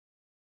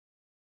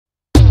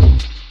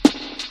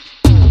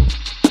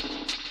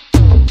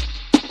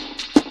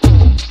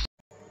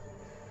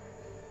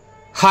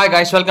Hi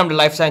guys, welcome to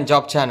Lifescience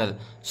job channel.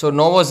 So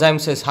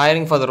Novozymes is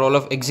hiring for the role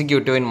of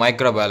executive in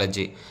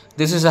microbiology.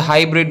 This is a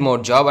hybrid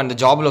mode job and the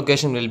job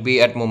location will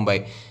be at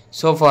Mumbai.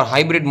 So for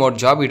hybrid mode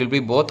job, it will be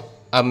both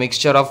a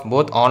mixture of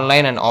both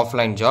online and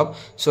offline job.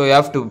 So you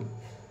have to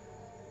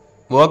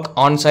work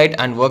on site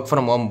and work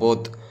from home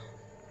both.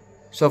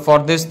 So for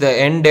this, the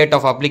end date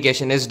of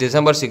application is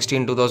December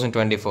 16,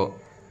 2024.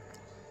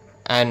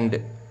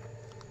 And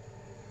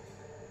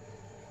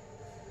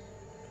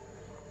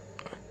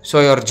so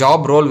your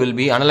job role will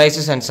be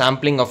analysis and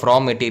sampling of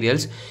raw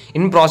materials,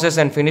 in process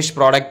and finished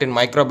product in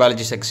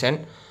microbiology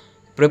section,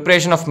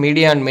 preparation of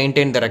media and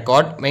maintain the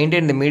record,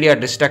 maintain the media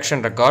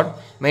destruction record,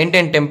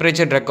 maintain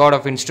temperature record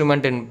of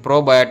instrument in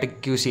probiotic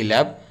QC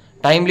lab,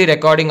 timely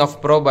recording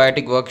of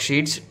probiotic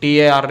worksheets,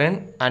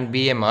 TARN and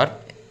BMR,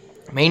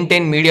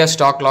 maintain media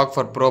stock log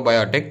for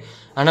probiotic,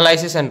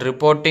 analysis and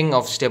reporting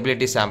of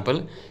stability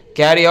sample,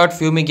 carry out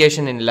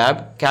fumigation in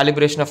lab,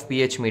 calibration of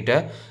pH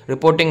meter,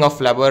 reporting of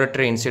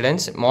laboratory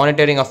incidents,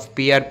 monitoring of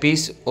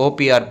PRPs,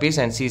 OPRPs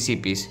and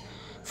CCPs.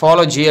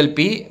 Follow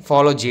GLP,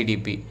 follow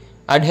GDP,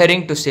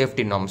 adhering to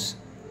safety norms.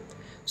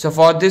 So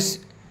for this,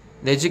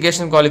 the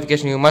education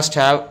qualification you must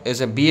have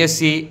is a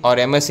Bsc or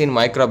Msc in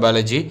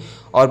microbiology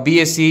or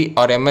Bsc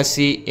or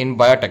Msc in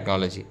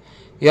biotechnology.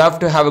 You have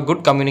to have a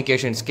good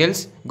communication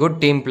skills, good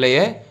team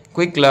player,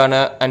 quick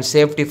learner and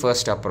safety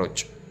first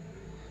approach.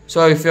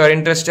 So if you are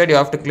interested, you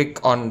have to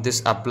click on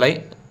this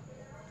apply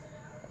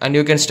and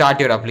you can start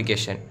your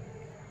application.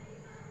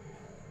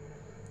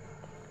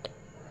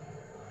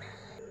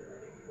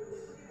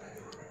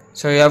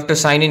 So you have to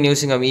sign in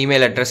using an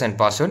email address and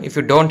password. If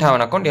you don't have an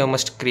account, you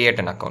must create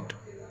an account.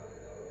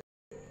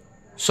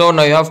 So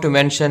now you have to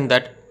mention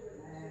that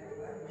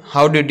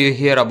how did you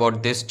hear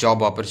about this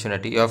job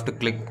opportunity. You have to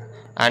click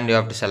and you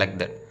have to select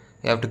that.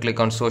 You have to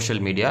click on social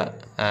media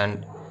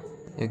and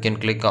you can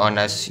click on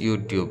as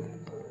YouTube.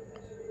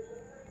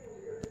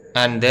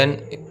 And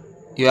then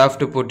you have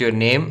to put your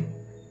name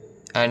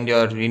and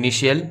your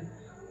initial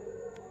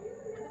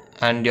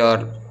and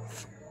your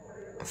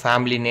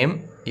family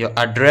name, your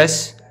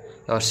address,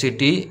 your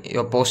city,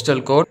 your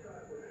postal code,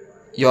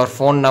 your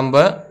phone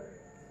number,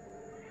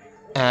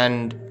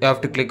 and you have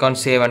to click on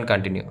save and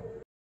continue.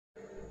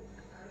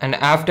 And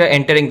after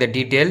entering the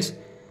details,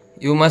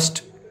 you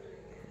must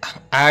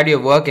add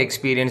your work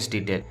experience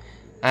detail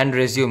and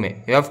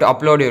resume. You have to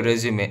upload your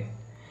resume.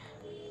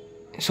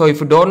 So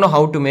if you don't know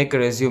how to make a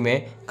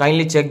resume,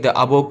 kindly check the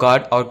above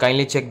card or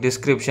kindly check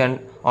description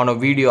on a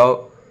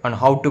video on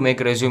how to make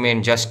a resume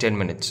in just 10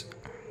 minutes.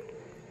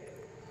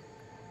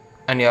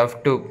 And you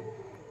have to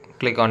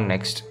click on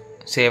next,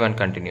 save and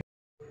continue.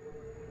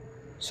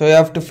 So you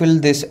have to fill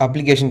this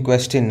application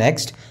question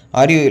next.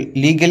 Are you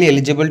legally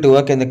eligible to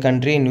work in the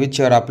country in which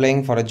you are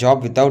applying for a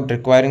job without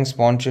requiring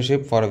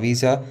sponsorship for a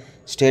visa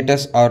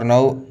status or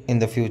now in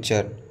the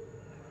future?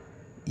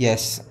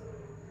 Yes.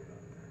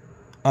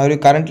 Are you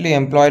currently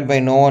employed by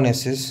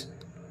Novozymes?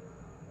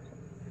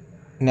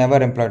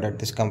 Never employed at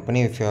this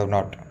company if you have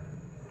not.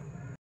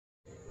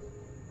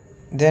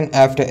 Then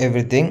after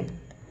everything,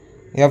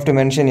 you have to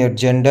mention your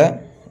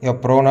gender, your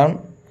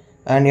pronoun,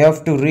 and you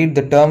have to read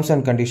the terms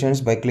and conditions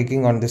by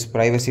clicking on this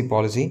privacy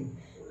policy.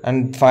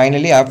 And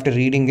finally, after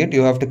reading it,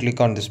 you have to click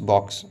on this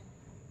box.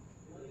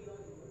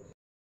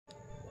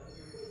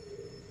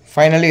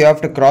 Finally, you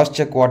have to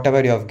cross-check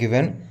whatever you have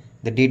given,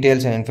 the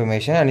details and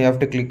information, and you have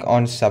to click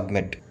on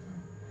submit.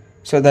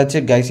 So that's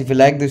it guys. If you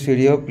like this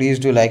video, please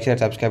do like, share,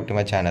 subscribe to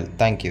my channel.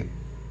 Thank you.